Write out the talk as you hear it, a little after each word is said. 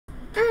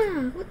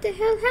Ah, what the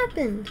hell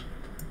happened?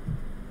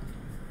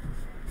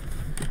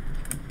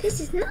 This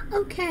is not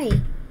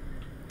okay.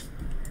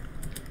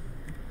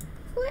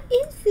 What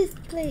is this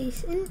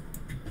place? And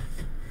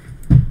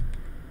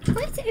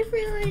why is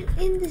everyone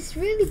in this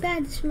really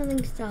bad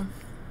smelling stuff?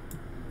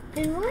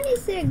 And why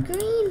is there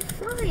green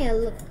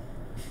fire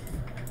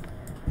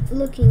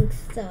looking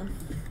stuff?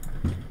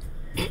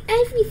 And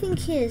everything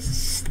here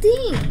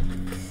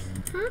stinks.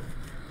 Huh?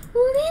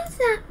 What is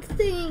that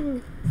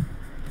thing?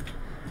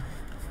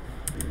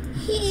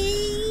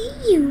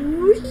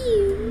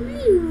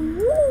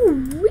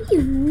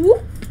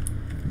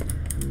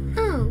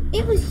 Oh,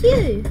 it was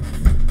you.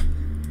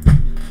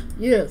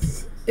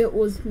 Yes, it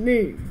was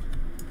me.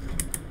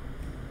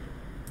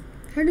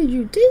 How did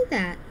you do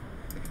that?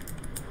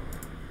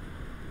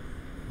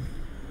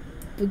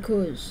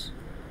 Because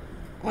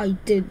I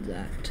did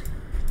that.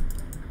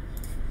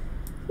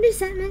 What is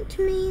that meant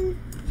to mean?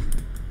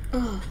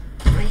 Oh,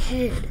 my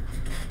head.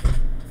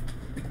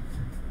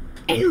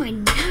 And my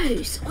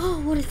nose.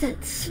 Oh, what is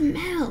that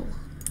smell?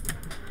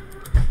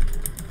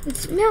 It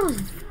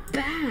smells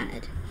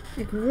bad.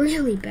 Like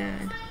really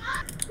bad.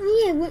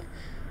 Oh yeah, what?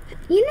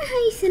 You know how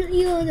you sent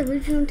your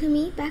original to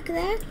me back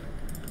there?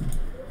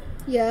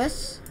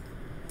 Yes.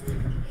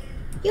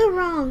 You're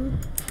wrong.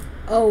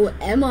 Oh,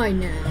 am I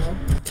now?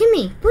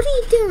 Timmy, what are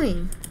you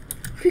doing?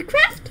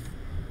 Creekcraft?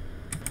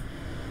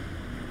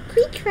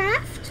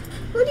 Creekcraft?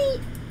 What are you...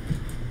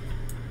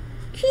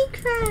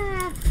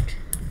 Creekcraft?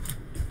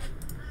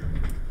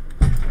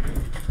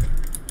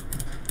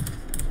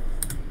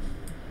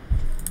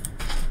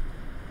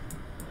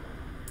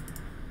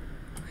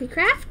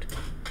 Creekcraft?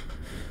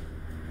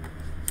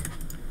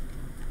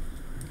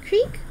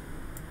 Creek?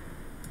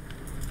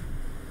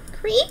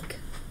 Creek?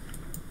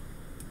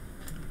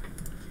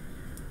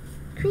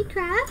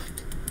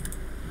 Creekcraft?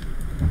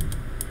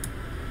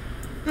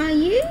 Are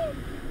you?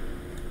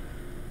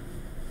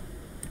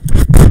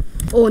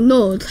 Oh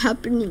no, it's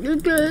happening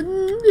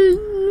again.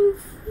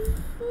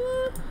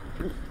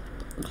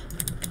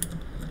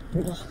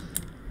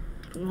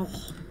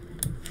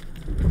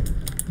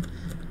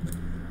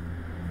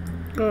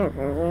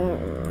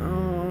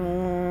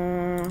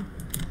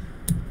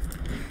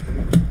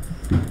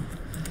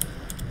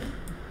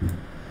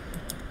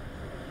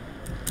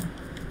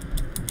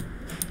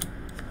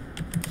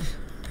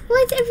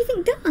 Why is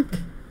everything dark?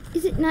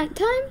 Is it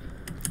nighttime?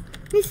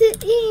 Yes,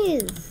 it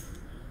is.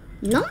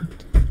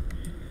 Not?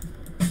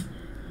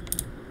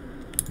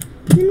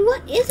 Then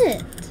what is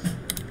it?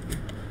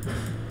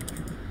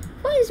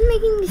 What is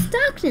making this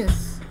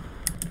darkness?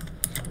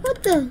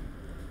 What the?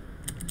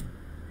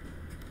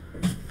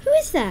 Who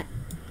is that?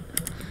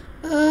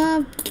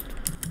 Who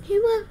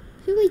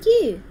are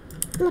you?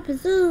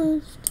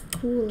 Possessed.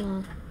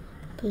 Cooler.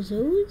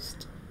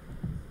 Possessed?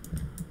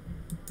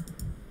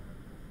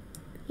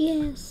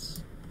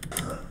 Yes.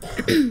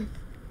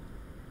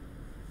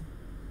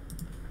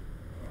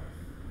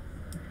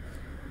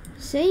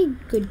 Say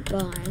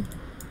goodbye,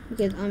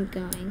 because I'm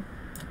going.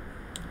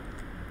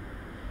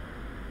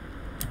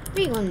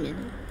 Wait 1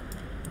 minute.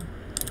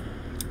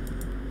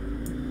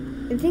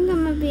 I think I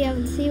might be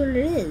able to see what it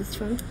is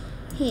from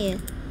here.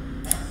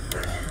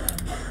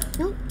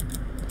 Nope.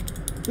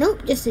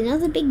 Nope, just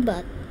another big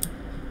butt.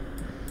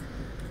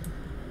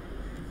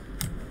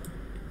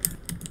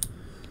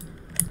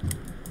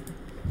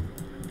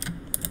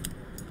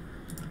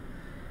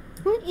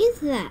 What is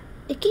that?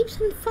 It keeps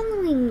on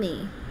following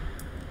me.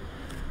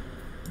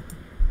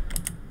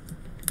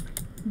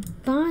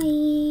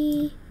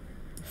 Bye.